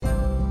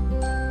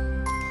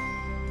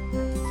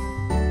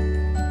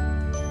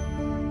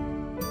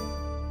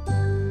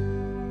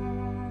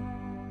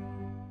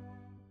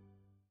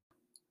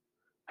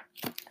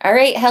All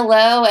right,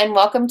 hello, and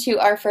welcome to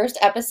our first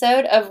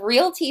episode of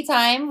Real Tea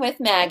Time with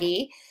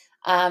Maggie.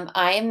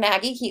 I am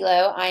Maggie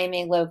Kilo. I am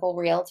a local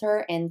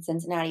realtor in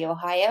Cincinnati,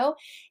 Ohio,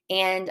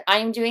 and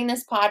I'm doing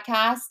this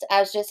podcast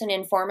as just an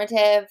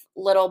informative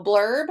little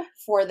blurb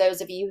for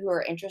those of you who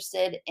are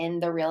interested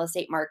in the real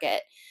estate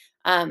market.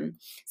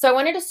 So I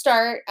wanted to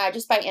start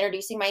just by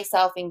introducing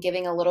myself and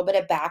giving a little bit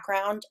of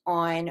background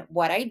on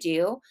what I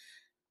do.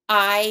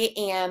 I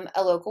am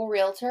a local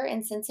realtor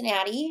in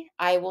Cincinnati.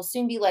 I will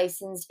soon be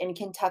licensed in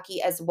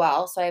Kentucky as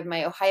well. So I have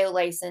my Ohio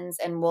license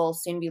and will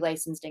soon be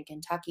licensed in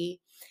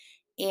Kentucky.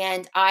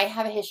 And I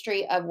have a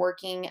history of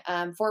working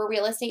for a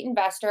real estate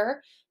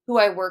investor who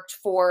I worked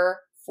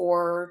for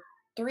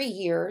 3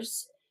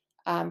 years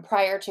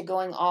prior to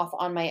going off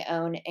on my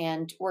own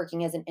and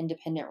working as an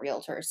independent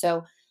realtor.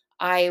 So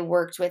I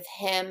worked with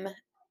him,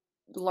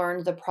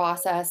 learned the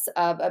process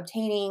of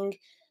obtaining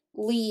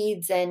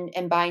leads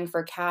and buying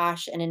for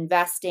cash and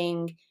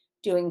investing,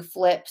 doing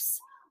flips,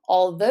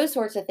 all of those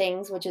sorts of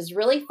things, which is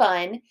really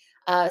fun.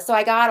 So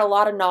I got a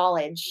lot of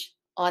knowledge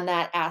on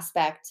that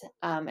aspect,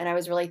 and I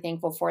was really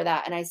thankful for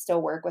that. And I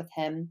still work with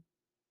him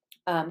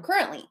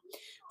currently,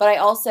 but I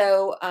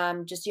also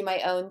just do my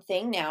own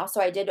thing now. So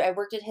I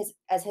worked at his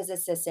as his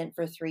assistant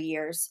for 3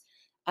 years.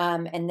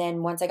 And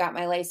then once I got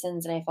my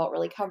license and I felt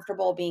really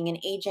comfortable being an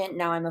agent,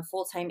 now I'm a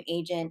full-time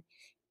agent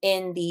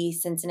in the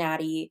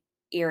Cincinnati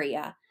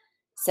area.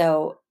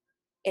 So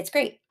it's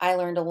great. I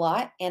learned a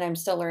lot and I'm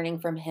still learning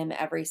from him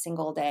every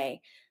single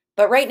day.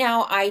 But right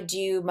now, I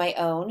do my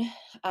own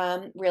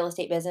real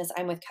estate business.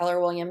 I'm with Keller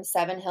Williams,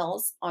 Seven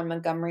Hills on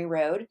Montgomery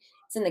Road.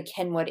 It's in the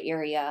Kenwood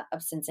area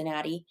of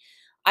Cincinnati.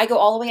 I go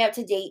all the way up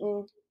to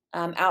Dayton,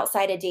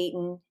 outside of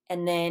Dayton,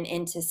 and then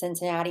into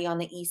Cincinnati on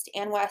the east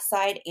and west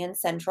side and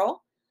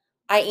central.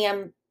 I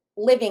am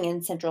living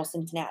in central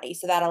Cincinnati,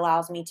 so that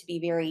allows me to be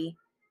very,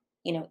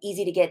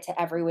 easy to get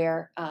to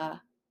everywhere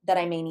that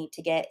I may need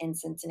to get in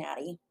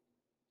Cincinnati.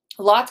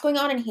 Lots going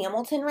on in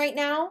Hamilton right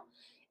now.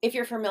 If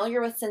you're familiar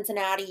with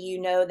Cincinnati,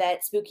 you know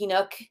that Spooky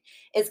Nook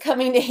is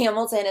coming to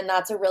Hamilton, and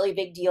that's a really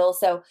big deal.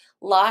 So,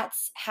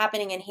 lots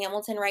happening in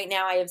Hamilton right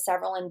now. I have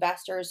several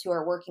investors who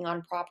are working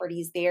on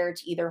properties there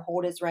to either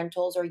hold as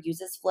rentals or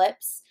use as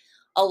flips.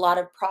 A lot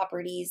of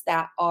properties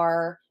that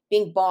are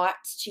being bought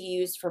to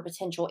use for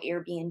potential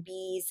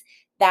Airbnbs,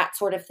 that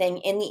sort of thing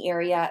in the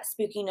area.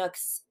 Spooky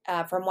Nooks,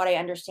 from what I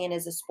understand,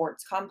 is a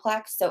sports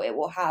complex, so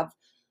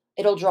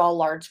it'll draw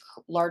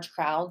large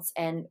crowds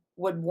and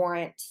would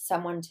warrant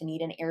someone to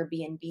need an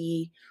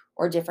Airbnb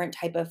or different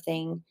type of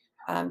thing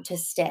to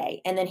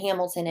stay. And then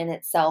Hamilton in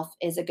itself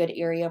is a good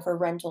area for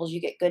rentals. You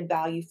get good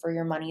value for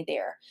your money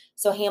there.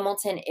 So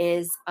Hamilton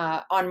is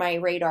on my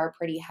radar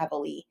pretty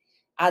heavily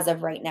as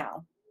of right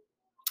now.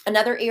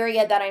 Another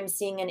area that I'm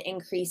seeing an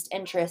increased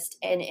interest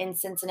in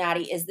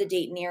Cincinnati is the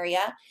Dayton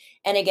area.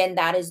 And again,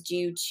 that is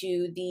due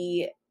to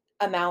the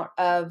amount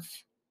of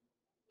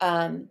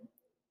um,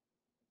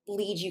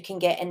 leads you can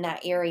get in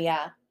that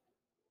area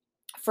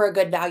for a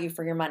good value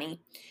for your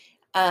money.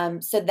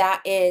 So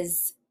that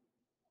is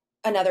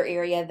another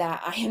area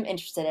that I am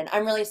interested in.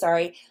 I'm really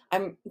sorry.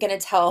 I'm going to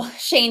tell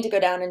Shane to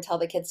go down and tell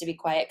the kids to be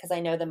quiet because I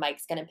know the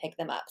mic's going to pick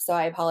them up. So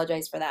I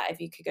apologize for that.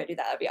 If you could go do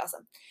that, that'd be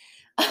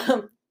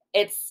awesome.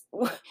 It's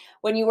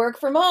when you work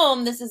from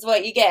home, this is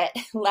what you get: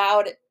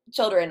 loud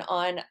children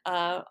on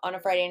a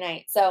Friday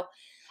night. So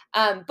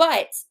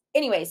but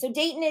anyway, so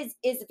Dayton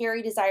is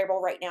very desirable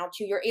right now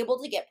too. You're able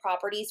to get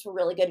properties for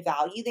really good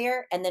value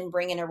there and then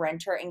bring in a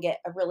renter and get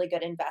a really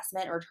good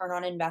investment or return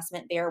on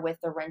investment there with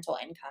the rental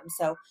income.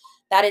 So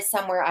that is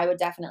somewhere I would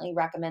definitely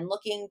recommend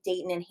looking: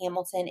 Dayton and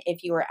Hamilton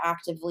if you are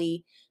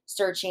actively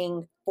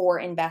searching for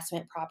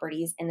investment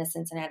properties in the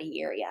Cincinnati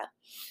area.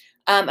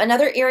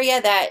 Another area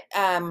that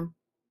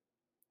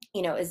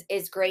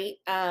is great,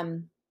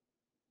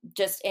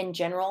 just in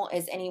general,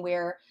 is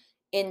anywhere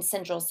in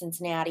central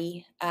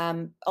Cincinnati.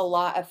 A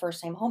lot of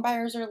first time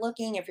homebuyers are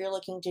looking. If you're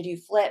looking to do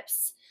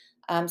flips,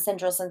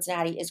 central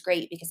Cincinnati is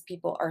great because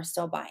people are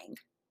still buying.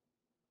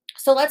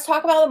 So let's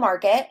talk about the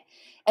market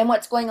and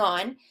what's going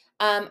on.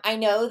 I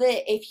know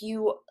that if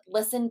you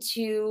listen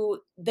to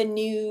the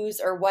news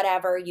or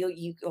whatever,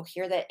 you'll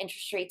hear that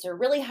interest rates are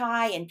really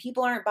high and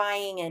people aren't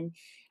buying and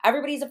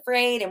everybody's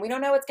afraid and we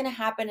don't know what's going to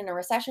happen and a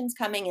recession's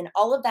coming, and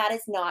all of that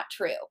is not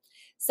true.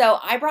 So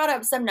I brought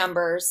up some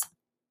numbers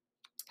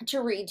to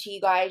read to you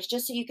guys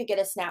just so you could get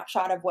a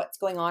snapshot of what's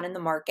going on in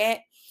the market.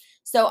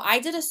 So I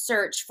did a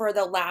search for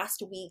the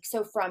last week,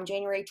 so from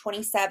January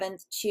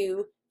 27th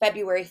to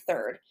February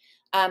 3rd.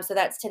 So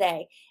that's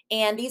today.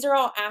 And these are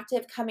all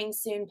active, coming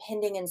soon,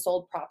 pending, and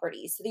sold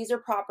properties. So these are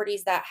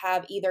properties that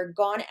have either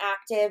gone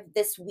active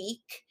this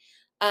week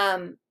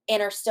and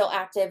are still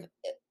active.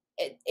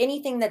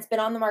 Anything that's been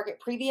on the market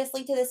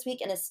previously to this week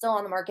and is still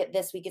on the market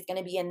this week is going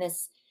to be in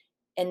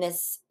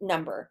this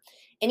number.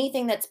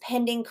 Anything that's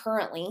pending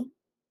currently,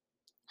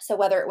 so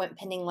whether it went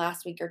pending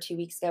last week or 2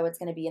 weeks ago, it's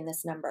going to be in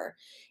this number.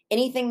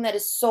 Anything that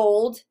is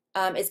sold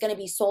is going to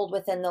be sold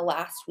within the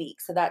last week.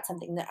 So that's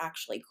something that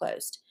actually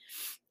closed.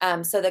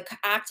 So the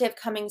active,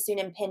 coming soon,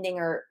 and pending,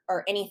 or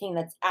anything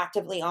that's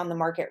actively on the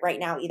market right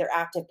now, either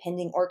active,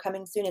 pending, or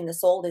coming soon, and the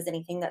sold is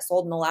anything that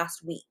sold in the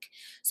last week.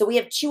 So we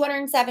have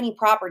 270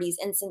 properties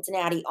in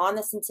Cincinnati on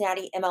the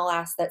Cincinnati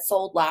MLS that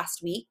sold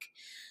last week.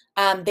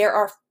 There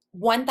are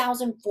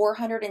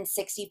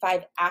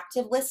 1,465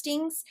 active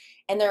listings,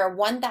 and there are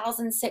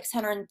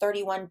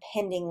 1,631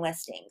 pending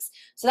listings.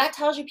 So that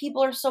tells you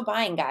people are still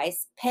buying,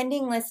 guys.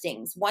 Pending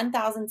listings,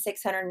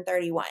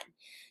 1,631.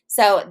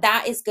 So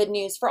that is good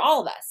news for all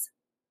of us.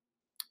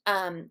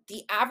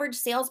 The average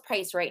sales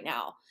price right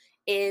now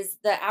is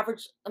the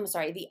average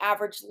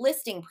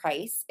listing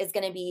price is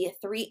going to be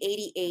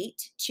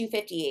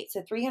 388,258.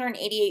 So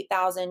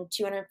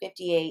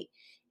 388,258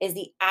 is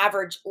the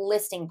average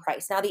listing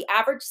price. Now the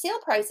average sale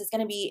price is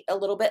going to be a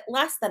little bit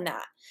less than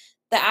that.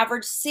 The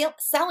average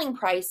selling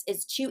price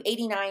is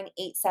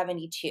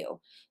 289,872.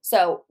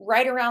 So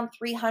right around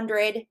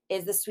 300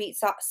 is the sweet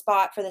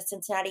spot for the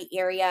Cincinnati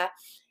area.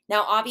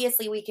 Now,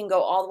 obviously, we can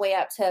go all the way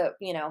up to,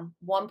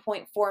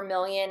 1.4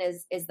 million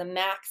is the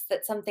max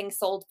that something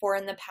sold for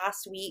in the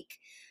past week.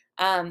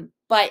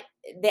 But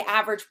the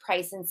average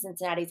price in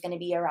Cincinnati is going to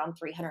be around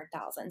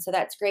 300,000. So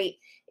that's great.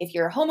 If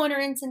you're a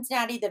homeowner in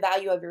Cincinnati, the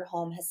value of your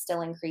home has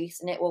still increased,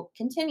 and it will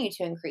continue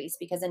to increase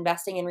because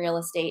investing in real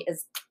estate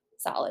is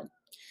solid.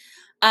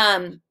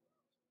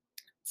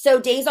 So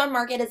days on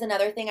market is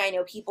another thing I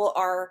know people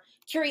are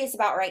curious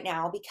about right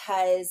now,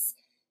 because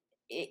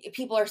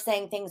people are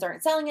saying things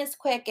aren't selling as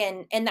quick,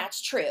 and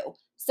that's true.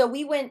 So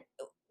we went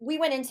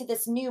into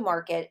this new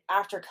market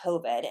after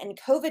COVID, and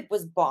COVID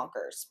was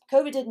bonkers.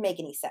 COVID didn't make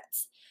any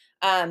sense.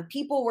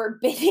 People were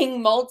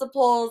bidding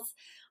multiples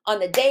on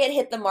the day it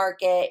hit the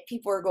market.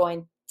 People were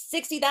going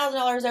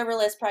 $60,000 over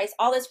list price,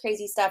 all this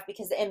crazy stuff,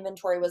 because the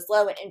inventory was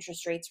low and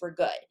interest rates were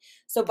good.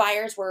 So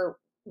buyers were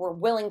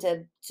willing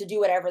to do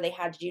whatever they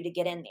had to do to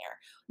get in there.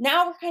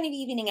 Now we're kind of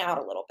evening out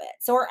a little bit.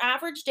 So our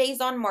average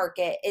days on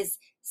market is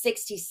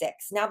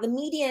 66. Now the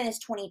median is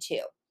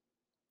 22.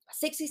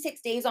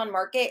 66 days on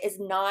market is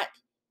not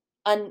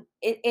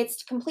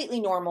it's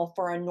completely normal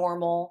for a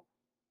normal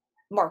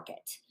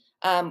market.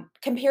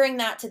 Comparing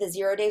that to the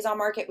 0 days on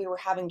market we were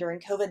having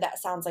during COVID, that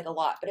sounds like a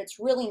lot, but it's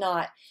really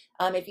not.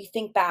 If you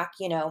think back,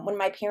 when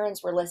my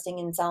parents were listing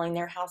and selling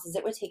their houses,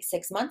 it would take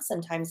 6 months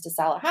sometimes to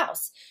sell a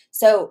house.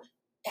 So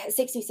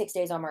 66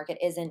 days on market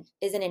isn't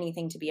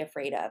anything to be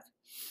afraid of.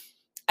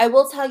 I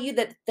will tell you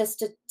that the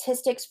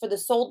statistics for the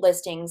sold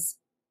listings,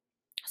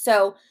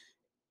 so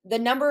the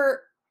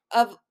number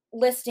of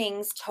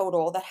listings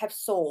total that have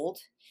sold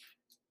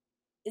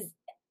is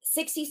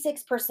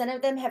 66%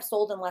 of them have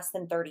sold in less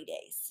than 30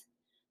 days.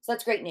 So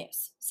that's great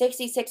news.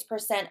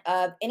 66%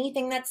 of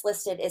anything that's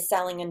listed is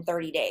selling in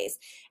 30 days.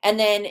 And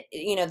then,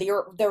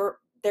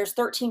 there's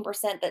 13%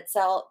 that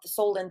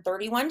sold in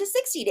 31 to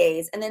 60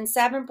 days, and then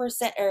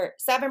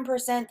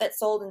 7% that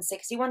sold in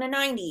 61 to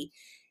 90,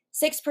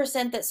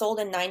 6% that sold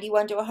in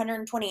 91 to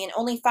 120, and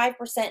only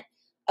 5%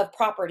 of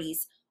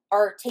properties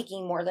are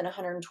taking more than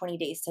 120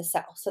 days to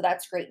sell. So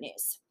that's great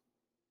news.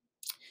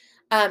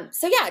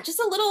 So yeah, just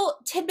a little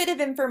tidbit of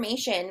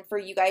information for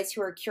you guys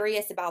who are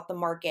curious about the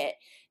market.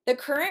 The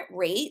current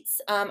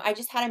rates, I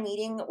just had a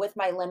meeting with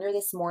my lender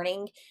this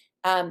morning.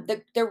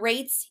 The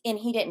rates, and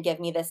he didn't give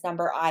me this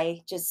number,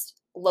 I just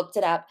looked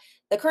it up.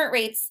 The current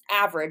rates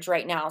average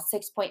right now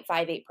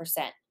 6.58%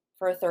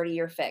 for a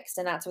 30-year fixed,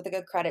 and that's with a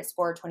good credit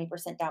score,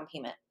 20% down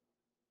payment.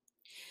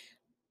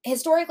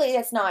 Historically,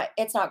 it's not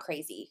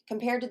crazy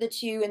compared to the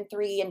 2 and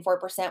 3 and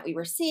 4% we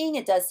were seeing.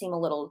 It does seem a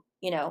little,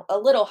 a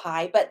little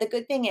high, but the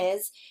good thing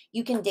is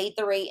you can date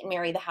the rate and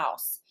marry the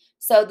house.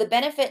 So the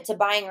benefit to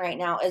buying right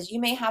now is you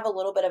may have a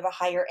little bit of a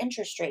higher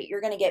interest rate.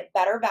 You're going to get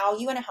better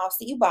value in a house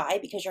that you buy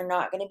because you're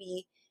not going to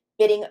be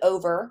bidding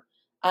over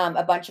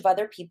a bunch of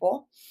other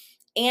people,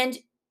 and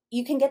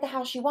you can get the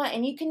house you want,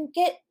 and you can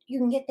get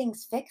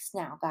things fixed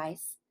now,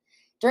 guys.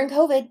 During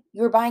COVID,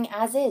 you were buying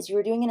as is. You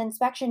were doing an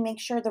inspection, make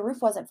sure the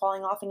roof wasn't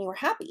falling off, and you were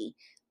happy.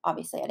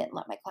 Obviously, I didn't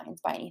let my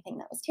clients buy anything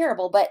that was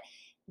terrible, but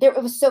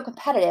it was so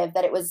competitive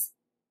that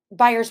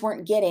buyers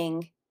weren't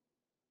getting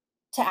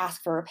to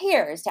ask for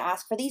repairs, to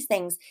ask for these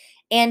things.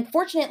 And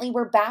fortunately,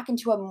 we're back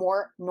into a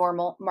more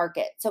normal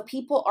market. So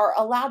people are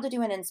allowed to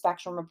do an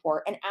inspection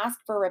report and ask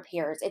for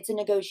repairs. It's a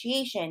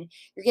negotiation.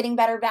 You're getting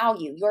better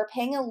value. You're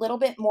paying a little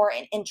bit more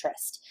in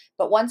interest.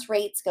 But once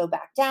rates go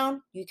back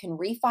down, you can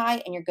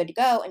refi and you're good to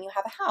go. And you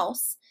have a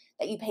house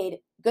that you paid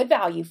good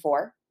value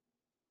for,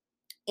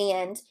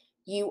 and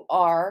you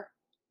are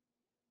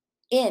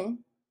in,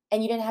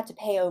 and you didn't have to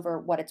pay over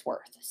what it's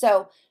worth.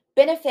 So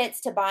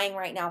benefits to buying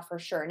right now for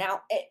sure. Now,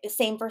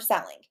 same for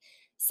selling.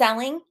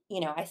 Selling,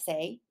 I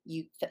say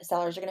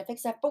sellers are going to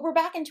fix that, but we're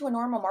back into a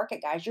normal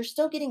market, guys. You're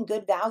still getting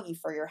good value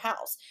for your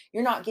house.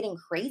 You're not getting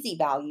crazy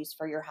values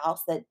for your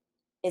house that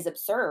is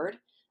absurd,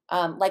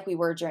 like we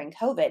were during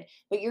COVID,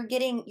 but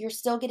you're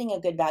still getting a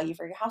good value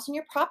for your house, and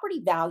your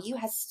property value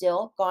has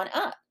still gone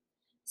up.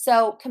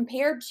 So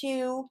compared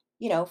to,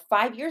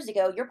 5 years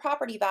ago, your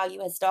property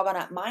value has still gone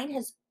up. Mine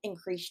has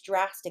increased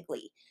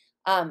drastically.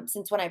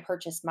 since when I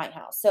purchased my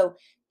house. So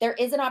there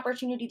is an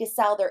opportunity to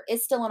sell. There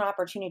is still an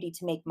opportunity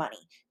to make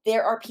money.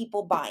 There are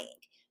people buying.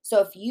 So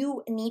if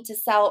you need to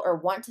sell or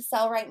want to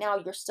sell right now,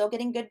 you're still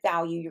getting good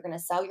value. You're going to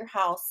sell your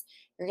house.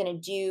 You're going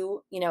to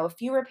do, a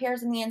few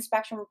repairs in the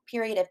inspection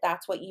period if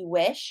that's what you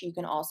wish. You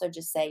can also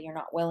just say you're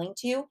not willing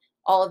to.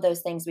 All of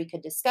those things we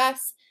could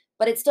discuss,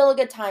 but it's still a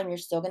good time. You're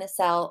still going to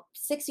sell.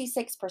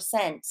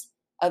 66%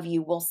 of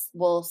you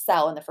will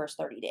sell in the first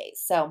 30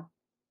 days. So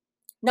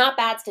not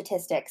bad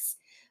statistics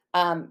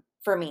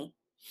for me.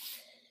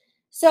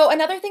 So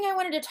another thing I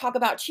wanted to talk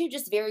about too,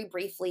 just very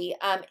briefly,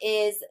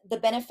 is the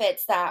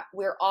benefits that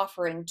we're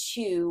offering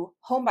to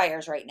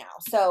homebuyers right now.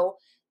 So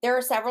there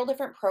are several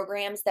different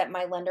programs that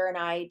my lender and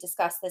I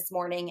discussed this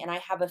morning, and I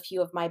have a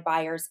few of my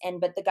buyers.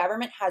 But the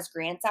government has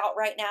grants out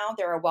right now.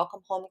 There are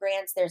welcome home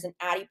grants. There's an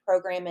Addie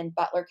program in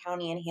Butler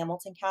County and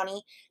Hamilton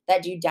County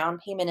that do down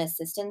payment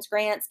assistance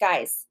grants.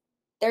 Guys,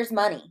 there's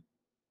money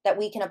that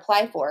we can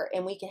apply for,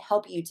 and we can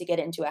help you to get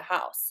into a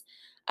house.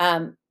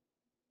 Um,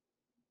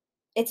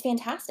 it's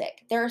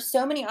fantastic. There are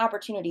so many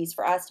opportunities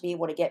for us to be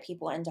able to get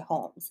people into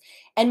homes.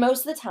 And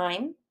most of the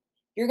time,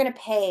 you're going to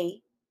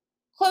pay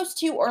close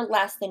to or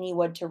less than you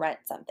would to rent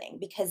something.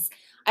 Because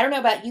I don't know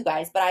about you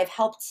guys, but I've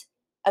helped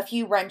a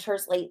few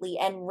renters lately,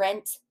 and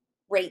rent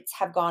rates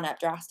have gone up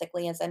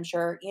drastically, as I'm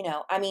sure you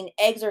know. I mean,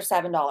 eggs are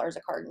 $7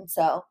 a carton.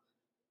 So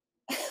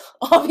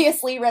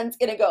obviously, rent's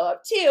going to go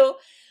up too.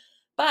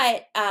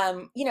 But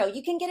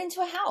you can get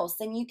into a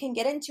house, and you can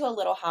get into a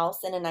little house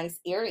in a nice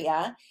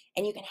area,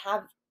 and you can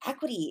have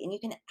equity, and you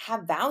can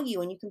have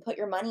value, and you can put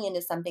your money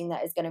into something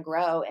that is going to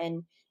grow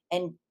and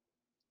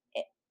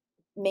eh,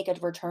 make a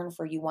return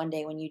for you one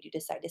day when you do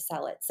decide to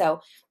sell it. So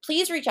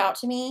please reach out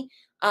to me.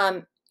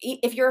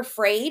 If you're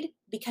afraid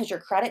because your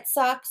credit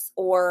sucks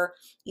or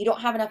you don't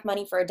have enough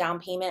money for a down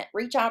payment,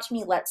 reach out to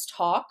me. Let's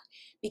talk,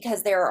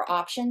 because there are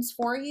options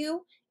for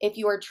you if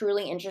you are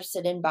truly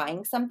interested in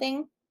buying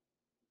something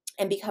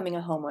and becoming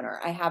a homeowner.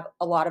 I have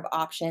a lot of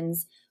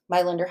options.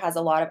 My lender has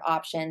a lot of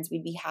options.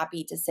 We'd be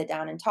happy to sit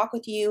down and talk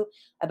with you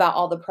about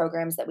all the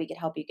programs that we could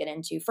help you get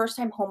into. First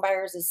time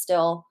homebuyers is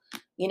still,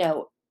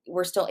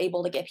 we're still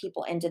able to get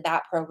people into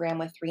that program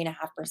with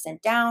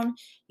 3.5% down.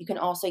 You can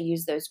also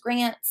use those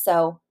grants.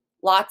 So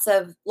lots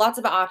of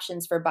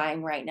options for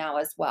buying right now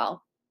as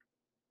well.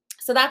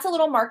 So that's a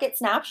little market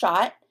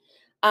snapshot.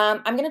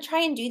 I'm going to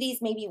try and do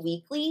these maybe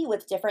weekly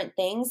with different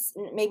things.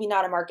 Maybe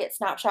not a market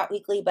snapshot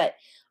weekly, but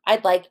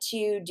I'd like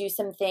to do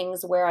some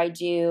things where I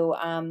do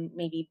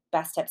maybe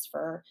best tips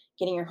for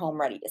getting your home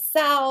ready to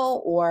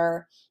sell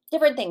or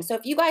different things. So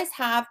if you guys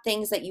have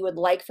things that you would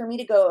like for me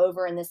to go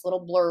over in this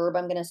little blurb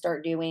I'm going to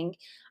start doing,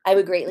 I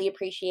would greatly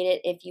appreciate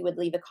it if you would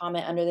leave a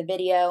comment under the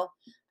video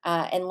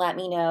and let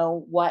me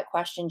know what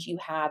questions you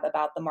have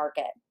about the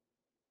market.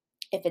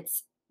 If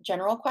it's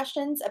general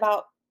questions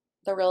about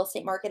the real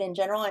estate market in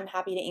general, I'm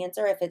happy to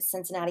answer. If it's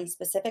Cincinnati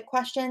specific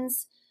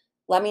questions,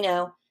 let me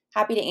know.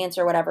 Happy to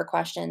answer whatever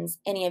questions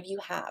any of you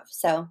have.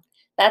 So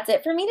that's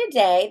it for me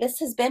today. This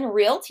has been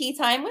Real Tea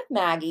Time with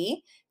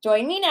Maggie.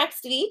 Join me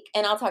next week,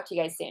 and I'll talk to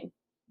you guys soon.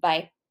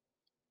 Bye.